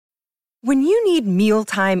When you need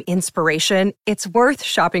mealtime inspiration, it's worth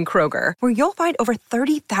shopping Kroger, where you'll find over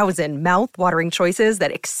 30,000 mouth-watering choices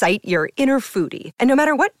that excite your inner foodie. And no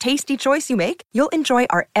matter what tasty choice you make, you'll enjoy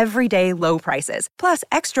our everyday low prices, plus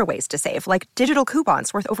extra ways to save, like digital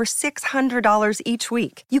coupons worth over $600 each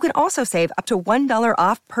week. You can also save up to $1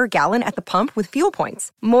 off per gallon at the pump with fuel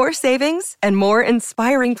points. More savings and more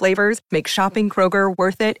inspiring flavors make shopping Kroger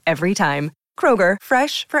worth it every time. Kroger,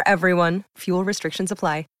 fresh for everyone. Fuel restrictions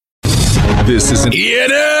apply. This is an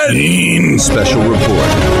ENN special report.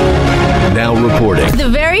 Now reporting. The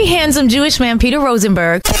very handsome Jewish man, Peter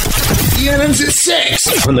Rosenberg. ENN's at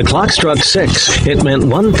 6. When the clock struck 6, it meant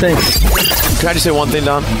one thing. Can I just say one thing,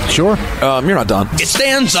 Don? Sure. You're not Don. It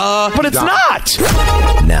stands but it's not.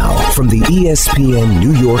 Now, from the ESPN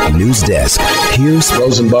New York news desk, here's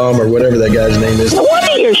Rosenbaum or whatever that guy's name is. No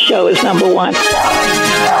wonder your show is number one.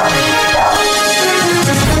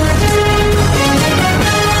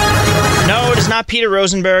 No, it is not Peter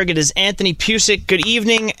Rosenberg. It is Anthony Pusick. Good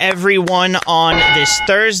evening, everyone, on this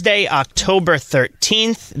Thursday, October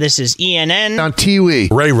 13th. This is ENN. On Tiwi.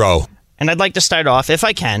 Ray Rowe. And I'd like to start off, if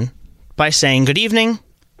I can, by saying good evening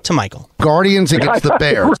to Michael. Guardians against the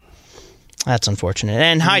Bears. That's unfortunate.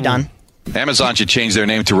 And hi, Don. Amazon should change their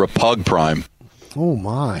name to Repug Prime. Oh,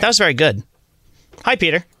 my. That was very good. Hi,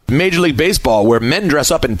 Peter. Major League Baseball, where men dress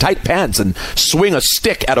up in tight pants and swing a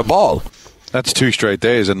stick at a ball. That's 2 straight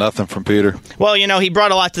days and nothing from Peter. Well, you know, he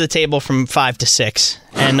brought a lot to the table from 5 to 6.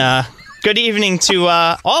 And good evening to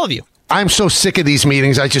all of you. I'm so sick of these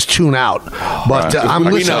meetings, I just tune out. But I'm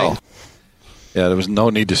listening. Yeah, there was no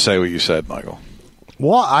need to say what you said, Michael.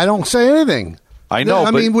 Well, I don't say anything. I know.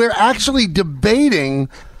 I mean, we're actually debating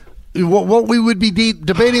what we would be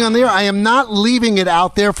debating on there. I am not leaving it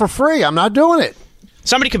out there for free. I'm not doing it.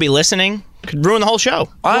 Somebody could be listening. Could ruin the whole show.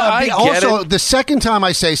 I get also, it. The second time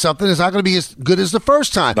I say something is not going to be as good as the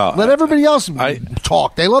first time. No, Let everybody else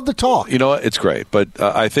talk. They love to talk. You know what? It's great. But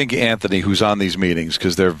I think Anthony, who's on these meetings,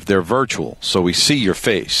 because they're virtual, so we see your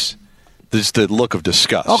face. This is the look of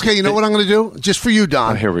disgust. Okay, you know what I'm going to do? Just for you,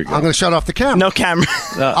 Don. Here we go. I'm going to shut off the camera. No camera.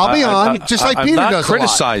 I'll be on, just like Peter does I'm a not lot.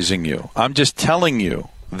 criticizing you. I'm just telling you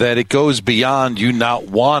that it goes beyond you not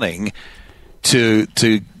wanting to.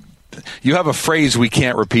 You have a phrase we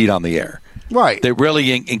can't repeat on the air. Right. That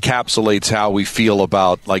really encapsulates how we feel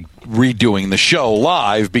about like redoing the show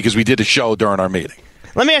live because we did a show during our meeting.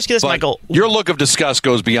 Let me ask you this, But Michael. Your look of disgust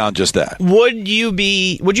goes beyond just that. Would you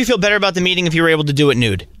feel better about the meeting if you were able to do it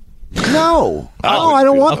nude? No. I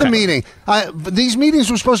don't want the meeting. These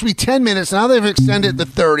meetings were supposed to be 10 minutes. Now they've extended to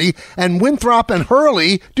 30. And Winthrop and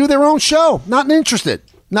Hurley do their own show. Not interested.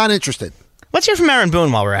 Not interested. Let's hear from Aaron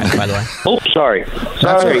Boone while we're at it, by the way. Oh, sorry.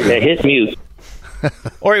 Hit mute.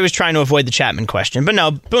 Or he was trying to avoid the Chapman question. But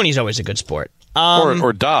no, Boonie's always a good sport.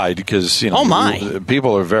 Or died because, oh my.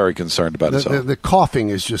 People are very concerned about his The coughing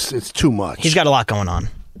is just, it's too much. He's got a lot going on.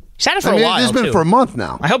 He's had it for a while, It's been too. for a month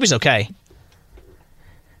now. I hope he's okay.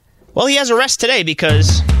 Well, he has a rest today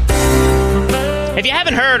because if you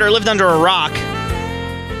haven't heard or lived under a rock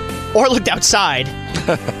or looked outside,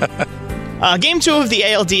 Game 2 of the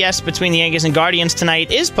ALDS between the Yankees and Guardians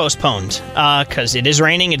tonight is postponed because it is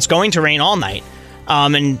raining. It's going to rain all night.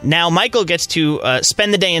 And now Michael gets to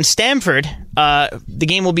spend the day in Stamford. The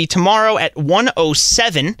game will be tomorrow at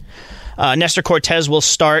 1:07. Nestor Cortez will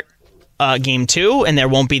start Game 2, and there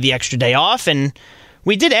won't be the extra day off. And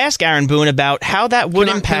we did ask Aaron Boone about how that would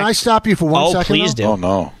impact... Can I stop you for 1 second? Oh, please do. Oh,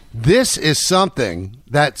 no. This is something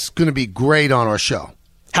that's going to be great on our show.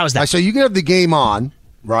 How's that? So you can have the game on,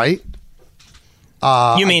 right?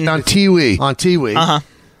 You mean... On Tiwi. On Tiwi. Uh-huh.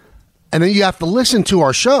 And then you have to listen to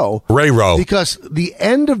our show. Ray Rowe. Because the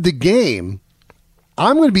end of the game,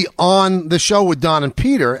 I'm going to be on the show with Don and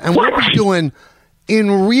Peter, and we'll be doing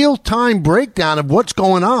in real-time breakdown of what's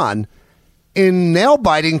going on in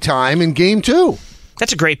nail-biting time in Game 2.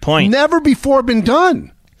 That's a great point. Never before been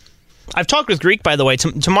done. I've talked with Greek, by the way.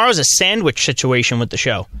 Tomorrow's a sandwich situation with the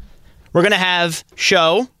show. We're going to have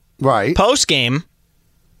show, right, post-game,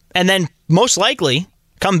 and then most likely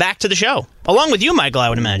come back to the show. Along with you, Michael, I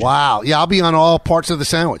would imagine. Wow. Yeah, I'll be on all parts of the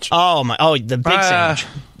sandwich. Oh, the big sandwich.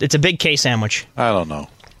 It's a big K sandwich. I don't know.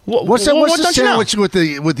 What's the sandwich with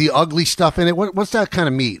the ugly stuff in it? What's that kind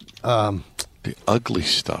of meat? The ugly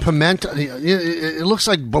stuff. Pimento. It looks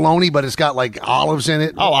like bologna, but it's got like olives in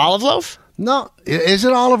it. Oh, olive loaf? No. Is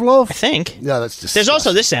it olive loaf? I think. Yeah, that's disgusting. There's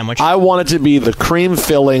also this sandwich. I want it to be the cream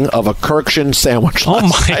filling of a Kirkshin sandwich. Oh,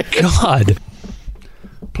 my God.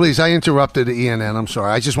 Please, I interrupted ENN. I'm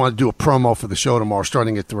sorry. I just wanted to do a promo for the show tomorrow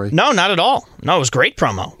starting at 3. No, not at all. No, it was great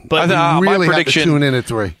promo. But you really my have to tune in at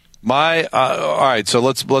 3. All right, so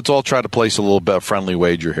let's all try to place a little bit of friendly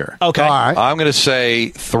wager here. Okay. All right. I'm going to say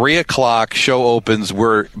 3 o'clock show opens.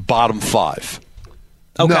 We're bottom 5.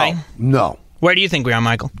 Okay. No. Where do you think we are,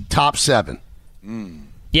 Michael? Top 7.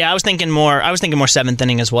 Yeah, I was thinking more 7th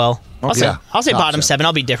inning as well. I'll say bottom 7.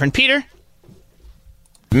 I'll be different. Peter?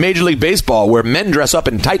 Major League Baseball, where men dress up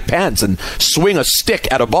in tight pants and swing a stick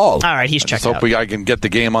at a ball. All right, he's checked out. I can get the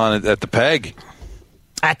game on at the Peg.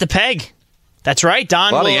 At the Peg. That's right,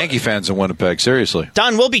 Don. A lot of Yankee fans in Winnipeg, seriously.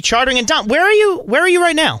 Don, we'll be chartering. And Don, where are you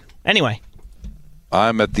right now? Anyway.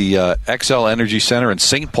 I'm at the XL Energy Center in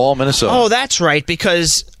St. Paul, Minnesota. Oh, that's right,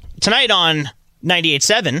 because tonight on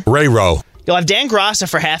 98.7, Ray-Ro. you'll have Dan Grassa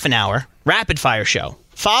for half an hour, rapid fire show,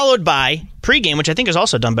 followed by pregame, which I think is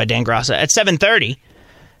also done by Dan Grassa, at 7:30.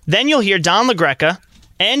 Then you'll hear Don LaGreca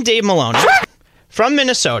and Dave Maloney from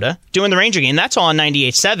Minnesota doing the Ranger game. That's all on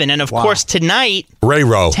 98.7. And, of course, tonight,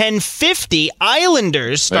 Ray-Ro. 10:50,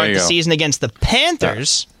 Islanders start the season against the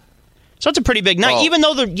Panthers. So it's a pretty big night, even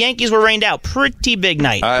though the Yankees were rained out. Pretty big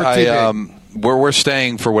night. We're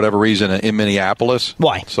staying, for whatever reason, in Minneapolis.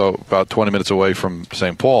 Why? So about 20 minutes away from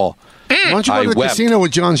St. Paul. Why don't you go to the casino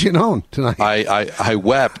with John Giannone tonight? I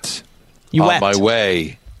wept my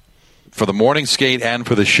way for the morning skate and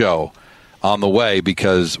for the show on the way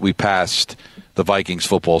because we passed the Vikings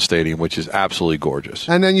football stadium, which is absolutely gorgeous.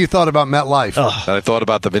 And then you thought about MetLife. And I thought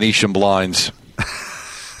about the Venetian blinds.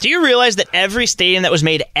 Do you realize that every stadium that was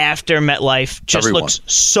made after MetLife just looks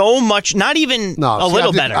so much, not even a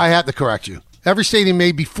little better? I had to correct you. Every stadium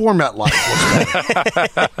made before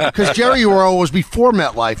MetLife. Because Jerry World was before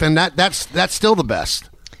MetLife, and that's still the best.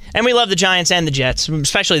 And we love the Giants and the Jets,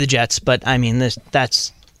 especially the Jets, but I mean,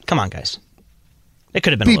 come on, guys. It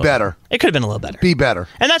could have been better. It could have been a little better. Be better.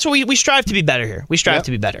 And that's what we strive to be better here. We strive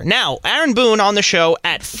to be better. Now, Aaron Boone on the show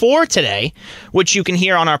at 4 today, which you can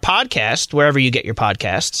hear on our podcast, wherever you get your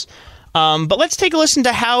podcasts. But let's take a listen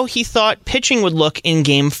to how he thought pitching would look in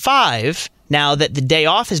Game 5 now that the day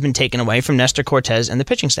off has been taken away from Nestor Cortez and the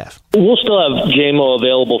pitching staff. We'll still have JMO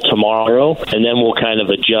available tomorrow, and then we'll kind of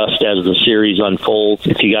adjust as the series unfolds.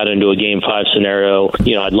 If you got into a Game 5 scenario,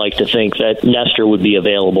 I'd like to think that Nestor would be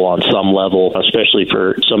available on some level, especially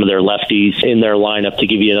for some of their lefties in their lineup to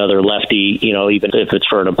give you another lefty, even if it's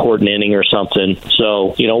for an important inning or something.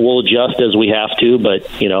 So, we'll adjust as we have to, but,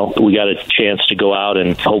 we got a chance to go out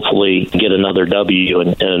and hopefully get another W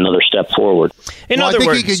and another step forward. I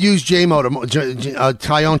think he could use JMO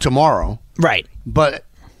Tyone tomorrow. Right. But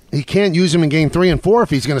he can't use him in Game 3 and 4 if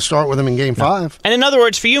he's going to start with him in Game 5. And in other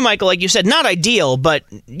words, for you, Michael, like you said, not ideal, but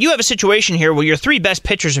you have a situation here where your 3 best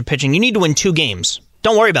pitchers are pitching. You need to win 2 games.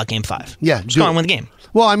 Don't worry about Game 5. Yeah. Just go and win the game.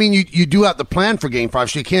 Well, I mean, you do have to plan for Game 5,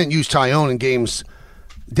 so you can't use Tyone in games,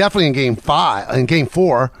 definitely in Game 5, in Game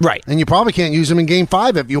 4. Right. And you probably can't use him in Game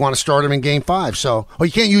 5 if you want to start him in Game 5. Or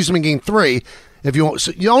you can't use him in Game 3. If you want,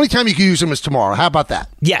 so the only time you can use him is tomorrow. How about that?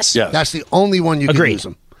 Yes. That's the only one you can use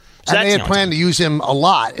him. So and they had planned to use him a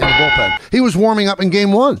lot in the bullpen. He was warming up in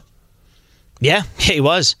Game 1. Yeah, he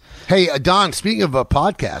was. Hey, Don, speaking of a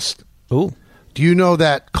podcast, do you know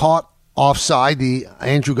that Caught Offside, the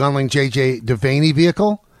Andrew Gunling, J.J. Devaney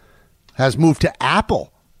vehicle, has moved to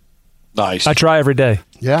Apple? Nice. I try every day.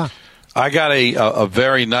 Yeah. I got a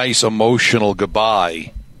very nice emotional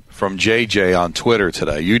goodbye from JJ on Twitter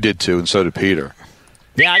today. You did too, and so did Peter.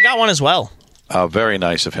 Yeah, I got one as well. Very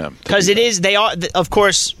nice of him. Because they are, of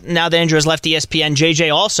course, now that Andrew has left ESPN,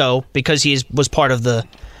 JJ also, because he was part of the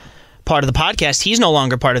podcast, he's no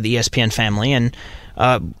longer part of the ESPN family, and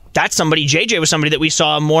that's somebody. JJ was somebody that we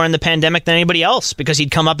saw more in the pandemic than anybody else because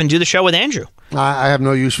he'd come up and do the show with Andrew. I have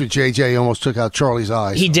no use for JJ. He almost took out Charlie's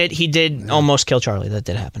eyes. He did almost kill Charlie. That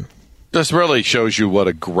did happen. This really shows you what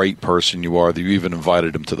a great person you are that you even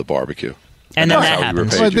invited him to the barbecue. And then that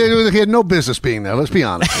happens. He had no business being there, let's be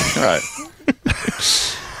honest. Right.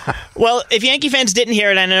 Well, if Yankee fans didn't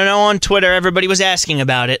hear it, I know on Twitter everybody was asking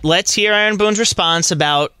about it. Let's hear Aaron Boone's response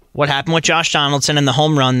about what happened with Josh Donaldson and the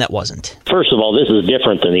home run that wasn't. First of all, this is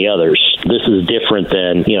different than the others. This is different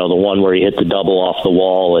than, the one where he hit the double off the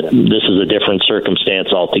wall. And this is a different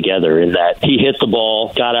circumstance altogether in that he hit the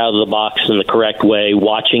ball, got out of the box in the correct way,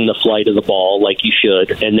 watching the flight of the ball like you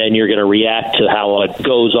should, and then you're going to react to how it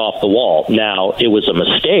goes off the wall. Now, it was a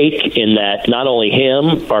mistake in that not only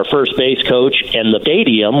him, our first base coach, and the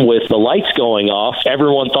stadium with the lights going off,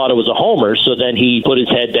 everyone thought it was a homer, so then he put his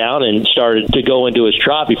head down and started to go into his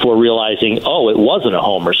trot before before realizing, it wasn't a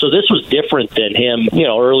homer. So this was different than him,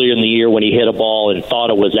 earlier in the year when he hit a ball and thought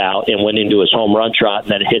it was out and went into his home run trot,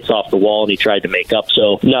 and then it hits off the wall and he tried to make up.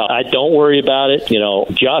 So, no, I don't worry about it.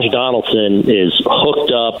 Josh Donaldson is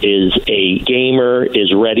hooked up, is a gamer,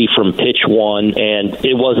 is ready from pitch one, and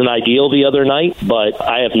it wasn't ideal the other night, but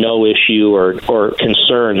I have no issue or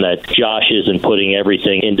concern that Josh isn't putting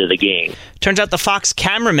everything into the game. Turns out the Fox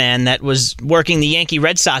cameraman that was working the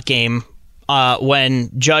Yankee-Red Sox game when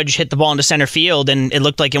Judge hit the ball into center field and it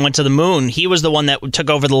looked like it went to the moon, he was the one that took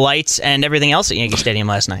over the lights and everything else at Yankee Stadium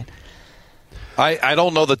last night. I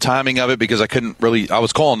don't know the timing of it because I couldn't really. I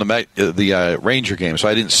was calling the Ranger game, so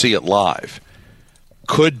I didn't see it live.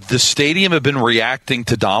 Could the stadium have been reacting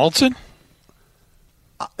to Donaldson?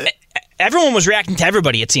 Everyone was reacting to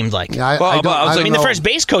everybody, it seemed like. Yeah, the first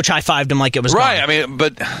base coach high-fived him like it was right. gone. I mean,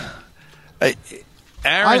 but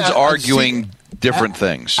Aaron's arguing different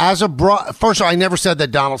things. First of all, I never said that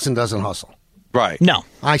Donaldson doesn't hustle. Right. No.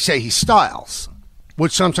 I say he styles,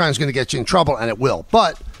 which sometimes is going to get you in trouble, and it will.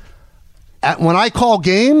 But when I call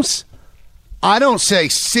games, I don't say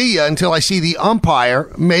see ya until I see the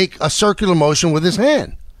umpire make a circular motion with his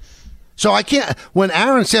hand. So I can't. When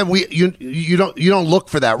Aaron said you don't look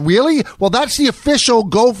for that. Really? Well, that's the official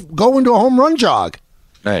go into a home run jog.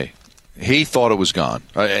 Hey, he thought it was gone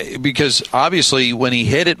because obviously when he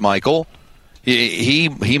hit it, Michael,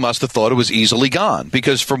 he must have thought it was easily gone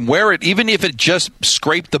because from where even if it just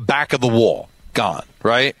scraped the back of the wall, gone.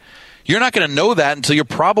 Right. You're not going to know that until you're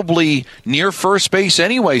probably near first base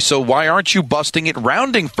anyway. So why aren't you busting it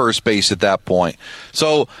rounding first base at that point?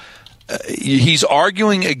 So he's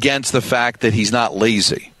arguing against the fact that he's not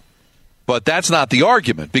lazy. But that's not the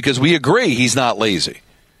argument because we agree he's not lazy.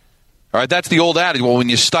 All right, that's the old adage. Well, when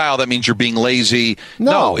you style, that means you're being lazy.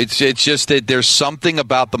 No, it's just that there's something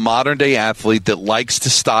about the modern-day athlete that likes to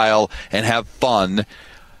style and have fun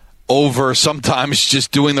over sometimes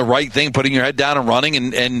just doing the right thing, putting your head down and running,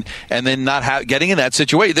 and then not getting in that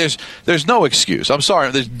situation. There's no excuse. I'm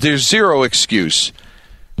sorry. There's zero excuse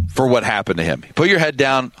for what happened to him. Put your head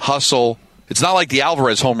down, hustle. It's not like the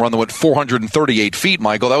Alvarez home run that went 438 feet,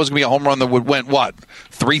 Michael. That was going to be a home run that went,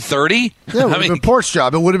 330? Yeah, it would have been Port's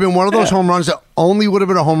job. It would have been one of those home runs that only would have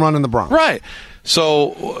been a home run in the Bronx. Right. So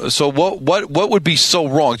what would be so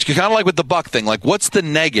wrong? It's kind of like with the Buck thing. Like, what's the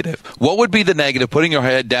negative? What would be the negative? Putting your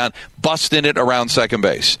head down, busting it around second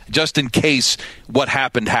base, just in case what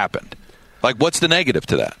happened. Like, what's the negative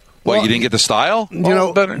to that? Well, you didn't get the style?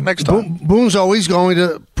 Better next time. Boone's always going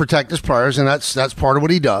to protect his players, and that's part of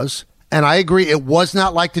what he does. And I agree, it was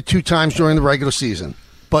not like the 2 times during the regular season.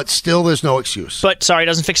 But still, there's no excuse. But sorry, it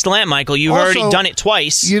doesn't fix the lamp, Michael. You've already done it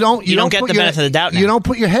twice. You don't get the benefit of the doubt now. You don't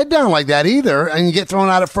put your head down like that either, and you get thrown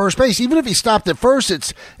out at first base. Even if he stopped at first,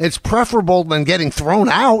 it's preferable than getting thrown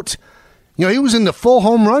out. He was in the full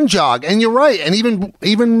home run jog, and you're right. And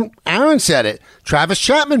even Aaron said it. Travis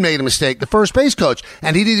Chapman made a mistake, the first base coach,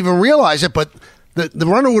 and he didn't even realize it. But the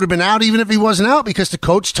runner would have been out even if he wasn't out because the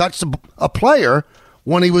coach touched a player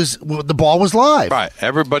when the ball was live. Right.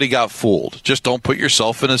 Everybody got fooled. Just don't put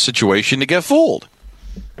yourself in a situation to get fooled.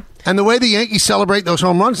 And the way the Yankees celebrate those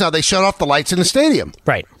home runs now, they shut off the lights in the stadium.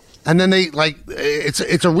 Right. And then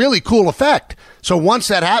it's a really cool effect. So once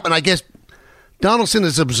that happened, I guess Donaldson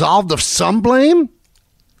is absolved of some blame.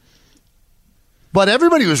 But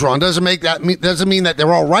everybody was wrong. Doesn't mean that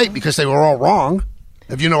they're all right because they were all wrong.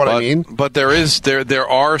 If you know what I mean. But there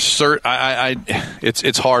are certain.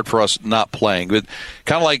 It's hard for us not playing. But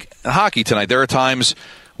kind of like hockey tonight, there are times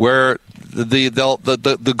where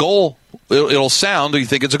the goal it'll sound. You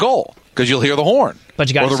think it's a goal because you'll hear the horn, but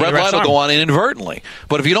you got or the red light will go on inadvertently.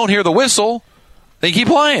 But if you don't hear the whistle, they keep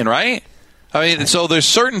playing, right? I mean, so there's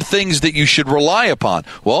certain things that you should rely upon.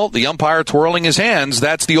 Well, the umpire twirling his hands,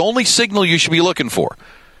 that's the only signal you should be looking for.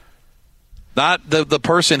 Not the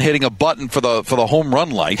person hitting a button for the home run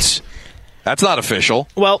lights. That's not official.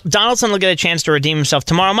 Well, Donaldson will get a chance to redeem himself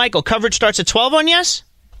tomorrow. Michael, coverage starts at 12 on Yes?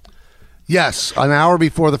 Yes, an hour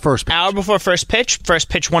before the first pitch. Hour before first pitch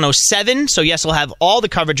 107. So Yes will have all the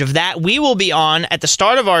coverage of that. We will be on at the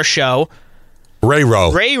start of our show.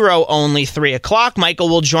 Ray-Ro only, 3 o'clock. Michael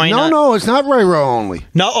will join us. No, it's not Ray-Ro only.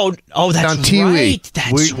 No, that's on TV. Right.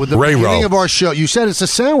 That's with the beginning of our show. You said it's a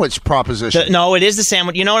sandwich proposition. No, it is the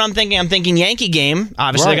sandwich. You know what I'm thinking? I'm thinking Yankee game.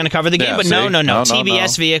 Obviously, they're going to cover the game, but no.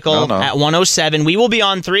 TBS vehicle at 107. We will be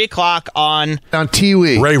on 3 o'clock on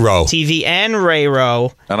TV. Ray-Ro. TV and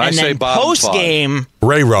Ray-Ro. And I say post-game,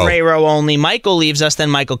 Ray-Ro. Ray-Ro only. Michael leaves us, then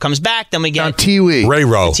Michael comes back, then we get on TV.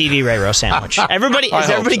 Ray-Ro. TV Ray-Ro sandwich. Everybody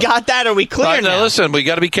got that? Are we clear now? Listen, we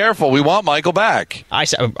got to be careful. We want Michael back. Of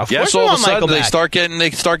course yes, we all want of a sudden Michael they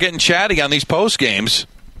back. start getting chatty on these post games.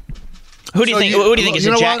 Who do you think? What do you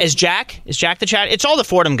think? Is Jack the chat? It's all the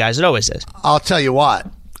Fordham guys. It always is. I'll tell you what.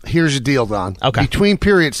 Here's the deal, Don. Okay. Between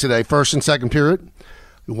periods today, first and second period,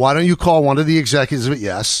 why don't you call one of the executives at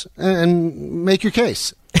Yes and make your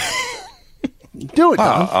case? Do it,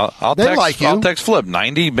 Don. I'll text Flip.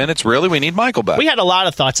 90 minutes, really? We need Michael back. We had a lot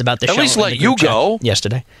of thoughts about the show. At least let you go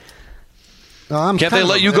yesterday. Can't they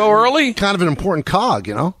let you go early? Kind of an important cog,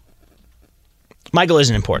 you know? Michael is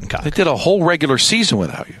an important cog. They did a whole regular season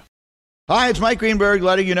without you. Hi, it's Mike Greenberg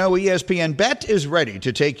letting you know ESPN Bet is ready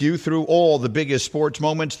to take you through all the biggest sports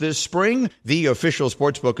moments this spring. The official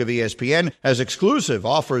sportsbook of ESPN has exclusive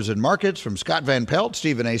offers and markets from Scott Van Pelt,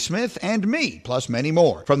 Stephen A. Smith, and me, plus many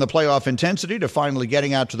more. From the playoff intensity to finally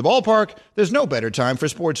getting out to the ballpark, there's no better time for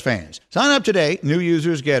sports fans. Sign up today. New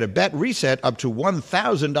users get a bet reset up to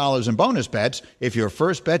 $1,000 in bonus bets if your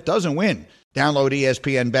first bet doesn't win. Download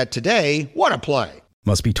ESPN Bet today. What a play.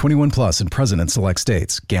 Must be 21 plus and present in select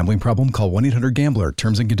states. Gambling problem? Call 1-800-GAMBLER.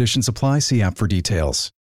 Terms and conditions apply. See app for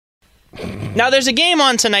details. Now, there's a game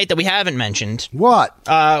on tonight that we haven't mentioned. What?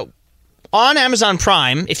 On Amazon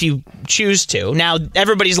Prime, if you choose to. Now,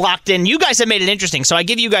 everybody's locked in. You guys have made it interesting, so I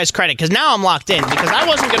give you guys credit, because now I'm locked in, because I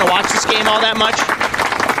wasn't going to watch this game all that much.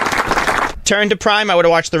 Turned to Prime, I would have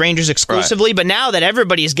watched the Rangers exclusively, right. But now that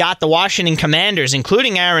everybody's got the Washington Commanders,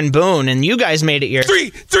 including Aaron Boone, and you guys made it your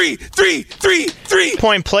 3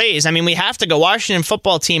 point plays. I mean, we have to go Washington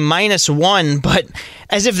football team -1, but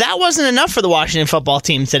as if that wasn't enough for the Washington football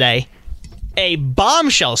team today, a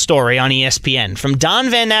bombshell story on ESPN from Don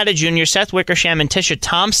Van Natta Jr., Seth Wickersham, and Tisha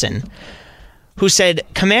Thompson, who said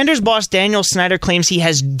Commanders boss Daniel Snyder claims he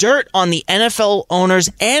has dirt on the NFL owners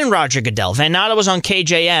and Roger Goodell. Van Natta was on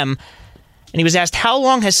KJM, and he was asked, how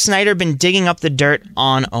long has Snyder been digging up the dirt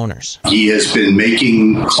on owners? He has been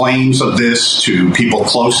making claims of this to people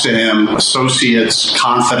close to him, associates,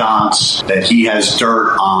 confidants, that he has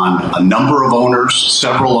dirt on a number of owners,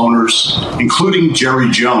 several owners, including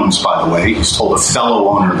Jerry Jones, by the way. He's told a fellow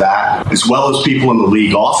owner that, as well as people in the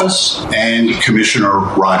league office and Commissioner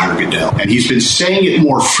Roger Goodell. And he's been saying it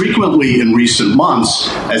more frequently in recent months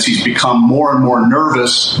as he's become more and more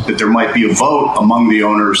nervous that there might be a vote among the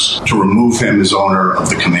owners to remove him as owner of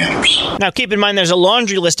the Commanders. Now, keep in mind, there's a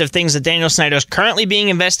laundry list of things that Daniel Snyder is currently being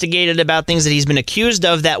investigated about, things that he's been accused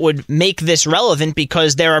of that would make this relevant,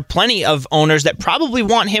 because there are plenty of owners that probably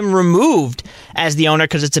want him removed as the owner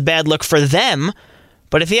because it's a bad look for them.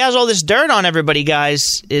 But if he has all this dirt on everybody,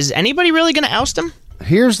 guys, is anybody really going to oust him?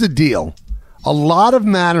 Here's the deal. A lot of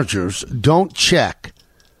managers don't check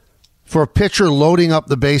for a pitcher loading up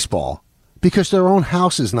the baseball because their own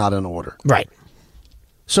house is not in order. Right.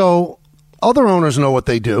 So other owners know what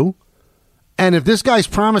they do. And if this guy's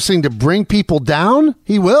promising to bring people down,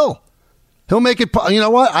 he will. He'll make it. You know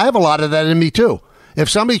what? I have a lot of that in me, too. If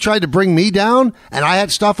somebody tried to bring me down and I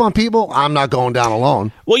had stuff on people, I'm not going down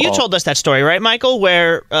alone. Well, you told us that story, right, Michael,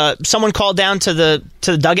 where someone called down to the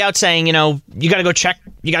dugout saying, you know, you got to go check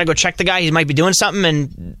the guy. He might be doing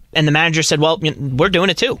something. And the manager said, well, we're doing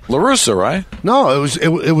it, too. La Russa, right? No,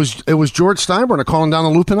 it was George Steinbrenner calling down to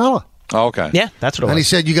Lou Piniella. Oh, okay. Yeah, that's what it was. And he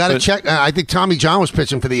said, you got to check. I think Tommy John was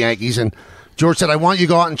pitching for the Yankees, and George said, I want you to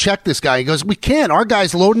go out and check this guy. He goes, we can't. Our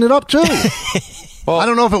guy's loading it up, too. Well, I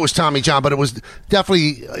don't know if it was Tommy John, but it was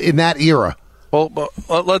definitely in that era. Well,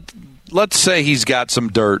 let's say he's got some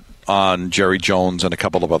dirt on Jerry Jones and a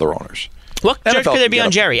couple of other owners. What dirt could there be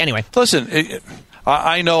on Jerry? Anyway. Listen,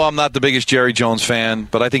 I know I'm not the biggest Jerry Jones fan,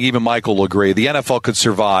 but I think even Michael will agree. The NFL could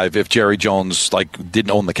survive if Jerry Jones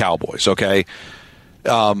didn't own the Cowboys, okay?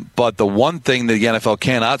 But the one thing that the NFL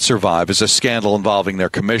cannot survive is a scandal involving their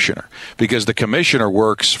commissioner, because the commissioner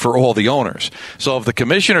works for all the owners. So if the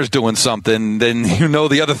commissioner's doing something, then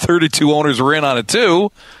the other 32 owners are in on it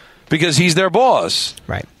too, because he's their boss.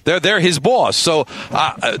 Right. They're his boss. So,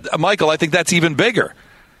 Michael, I think that's even bigger.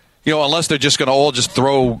 Unless they're just going to all just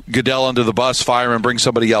throw Goodell under the bus, fire him, and bring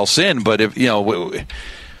somebody else in. But if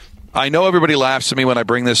I know everybody laughs at me when I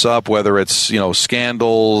bring this up, whether it's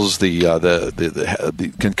scandals,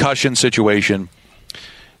 the concussion situation.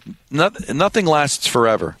 Nothing lasts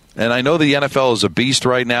forever, and I know the NFL is a beast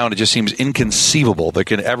right now, and it just seems inconceivable there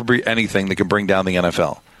can ever be anything that can bring down the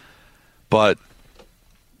NFL. But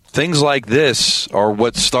things like this are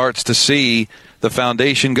what starts to see the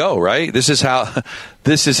foundation go. Right? This is how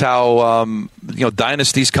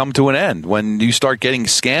dynasties come to an end, when you start getting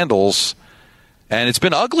scandals. And it's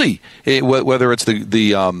been ugly, whether it's what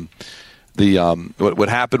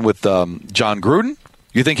happened with John Gruden,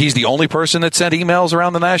 You think he's the only person that sent emails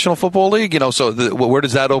around the National Football League? So where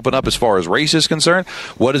does that open up as far as race is concerned?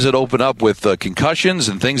 What does it open up with concussions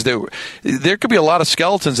and things there could be a lot of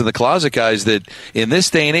skeletons in the closet, guys, that in this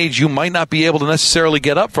day and age you might not be able to necessarily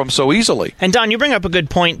get up from so easily. And Don, you bring up a good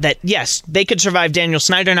point that, yes, they could survive Daniel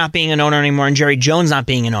Snyder not being an owner anymore and Jerry Jones not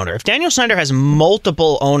being an owner. If Daniel Snyder has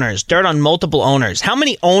multiple owners, dirt on multiple owners, how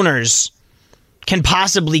many owners can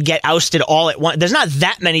possibly get ousted all at once? There's not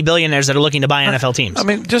that many billionaires that are looking to buy NFL teams. I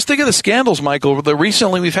mean, just think of the scandals, Michael, that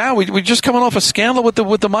recently we've had. We're just coming off a scandal with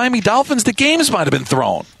the Miami Dolphins. The games might have been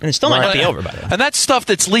thrown. And it still might not be over, by the way. And that's stuff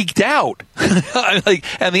that's leaked out. And the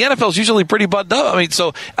NFL's usually pretty buttoned up. I mean,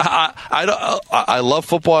 so I love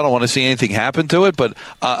football. I don't want to see anything happen to it. But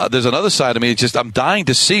there's another side of me. It's just I'm dying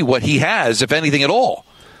to see what he has, if anything at all.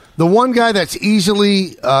 The one guy that's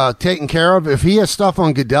easily taken care of, if he has stuff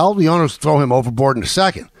on Goodell, the owners throw him overboard in a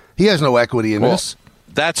second. He has no equity in this.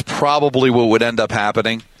 That's probably what would end up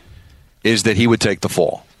happening, is that he would take the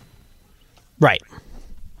fall. Right.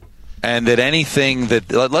 And that anything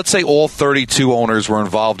that, let's say all 32 owners were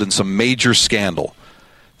involved in some major scandal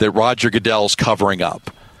that Roger Goodell's covering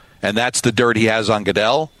up, and that's the dirt he has on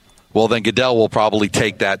Goodell, well, then Goodell will probably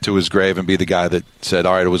take that to his grave and be the guy that said,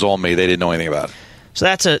 all right, it was all me. They didn't know anything about it. So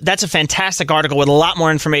that's a fantastic article with a lot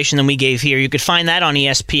more information than we gave here. You could find that on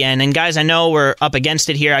ESPN. And guys, I know we're up against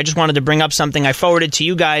it here. I just wanted to bring up something I forwarded to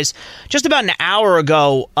you guys just about an hour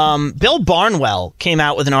ago. Bill Barnwell came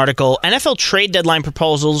out with an article, NFL trade deadline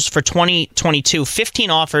proposals for 2022, 15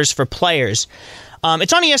 offers for players.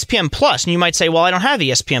 It's on ESPN Plus, and you might say, well, I don't have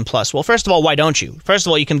ESPN Plus. Well, first of all, why don't you? First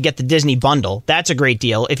of all, you can get the Disney bundle. That's a great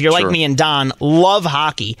deal. If you're like me and Don, love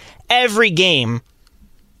hockey. Every game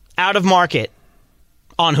out of market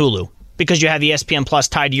on Hulu, because you have ESPN Plus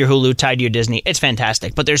tied to your Hulu, tied to your Disney. It's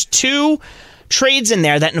fantastic. But there's two trades in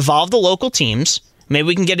there that involve the local teams. Maybe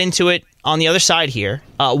we can get into it on the other side here.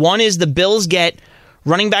 One is the Bills get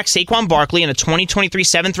running back Saquon Barkley and a 2023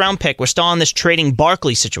 7th-round pick. We're still on this trading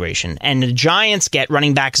Barkley situation. And the Giants get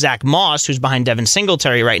running back Zach Moss, who's behind Devin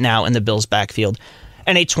Singletary right now in the Bills' backfield,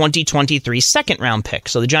 and a 2023 2nd-round pick.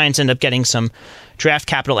 So the Giants end up getting some draft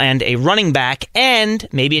capital and a running back, and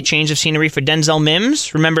maybe a change of scenery for Denzel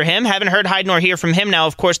Mims. Remember him? Haven't heard hide nor hear from him. Now,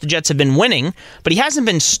 of course, the Jets have been winning, but he hasn't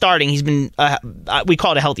been starting. He's been, we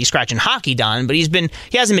call it a healthy scratch in hockey, Don, but he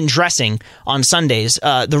hasn't been dressing on Sundays.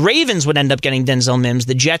 The Ravens would end up getting Denzel Mims.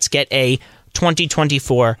 The Jets get a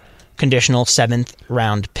 2024 conditional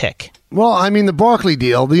 7th-round pick. Well, I mean, the Barkley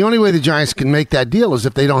deal, the only way the Giants can make that deal is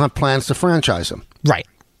if they don't have plans to franchise him. Right.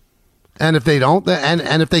 And if they don't,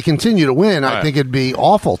 and if they continue to win, I think it'd be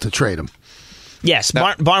awful to trade him. Yes,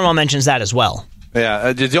 Barnwell mentions that as well.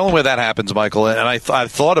 Yeah, the only way that happens, Michael, and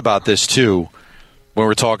I've thought about this too when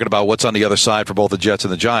we're talking about what's on the other side for both the Jets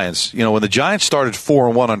and the Giants. You know, when the Giants started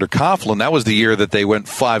 4-1 under Coughlin, that was the year that they went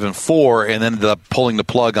 5-4 and ended up pulling the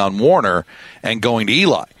plug on Warner and going to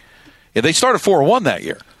Eli. Yeah, they started 4-1 that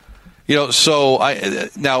year. You know, so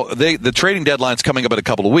the trading deadline's coming up in a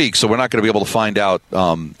couple of weeks, so we're not going to be able to find out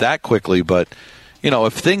that quickly. But, you know,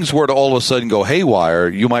 if things were to all of a sudden go haywire,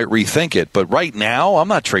 you might rethink it. But right now, I'm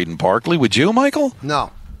not trading Barkley. Would you, Michael?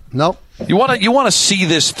 No. Nope. You want to see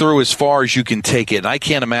this through as far as you can take it. And I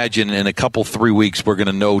can't imagine in a couple, 3 weeks we're going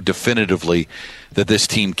to know definitively that this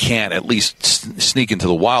team can't at least sneak into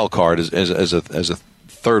the wild card as a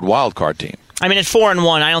third wild card team. I mean, at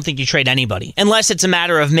 4-1, I don't think you trade anybody, unless it's a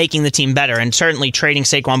matter of making the team better. And certainly trading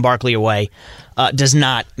Saquon Barkley away does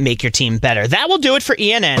not make your team better. That will do it for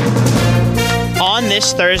ENN on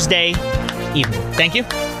this Thursday evening. Thank you.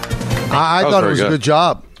 I thought it was a good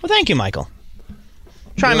job. Well, thank you, Michael.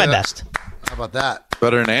 Trying my best. How about that?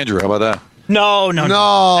 Better than Andrew. How about that? No.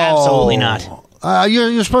 Absolutely not.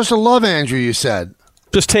 You're supposed to love Andrew, you said.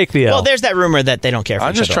 Just take the L. Well, there's that rumor that they don't care for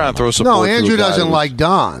I'm each just other trying to throw anymore. support. No, Andrew doesn't like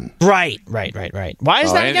Don. Right. Why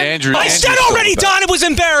is that again? Andrew, I said already, Don, it was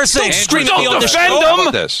embarrassing. Don't scream at me on the show.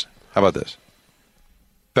 How about this?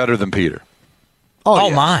 Better than Peter. Oh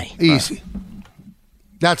yeah. My. Easy.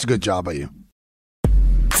 That's a good job by you.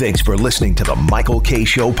 Thanks for listening to the Michael K.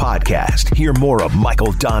 Show podcast. Hear more of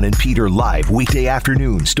Michael, Don, and Peter live weekday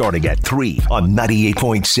afternoon starting at 3 on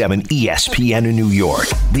 98.7 ESPN in New York,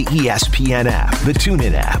 the ESPN app, the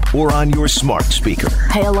TuneIn app, or on your smart speaker.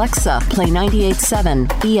 Hey, Alexa, play 98.7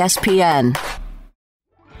 ESPN.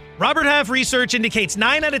 Robert Half research indicates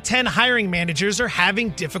 9 out of 10 hiring managers are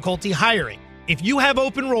having difficulty hiring. If you have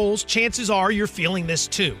open roles, chances are you're feeling this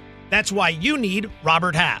too. That's why you need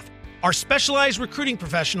Robert Half. Our specialized recruiting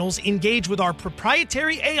professionals engage with our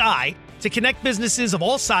proprietary AI to connect businesses of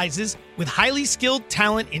all sizes with highly skilled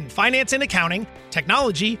talent in finance and accounting,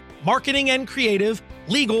 technology, marketing and creative,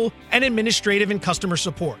 legal, and administrative and customer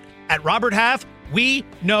support. At Robert Half, we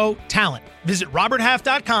know talent. Visit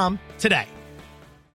roberthalf.com today.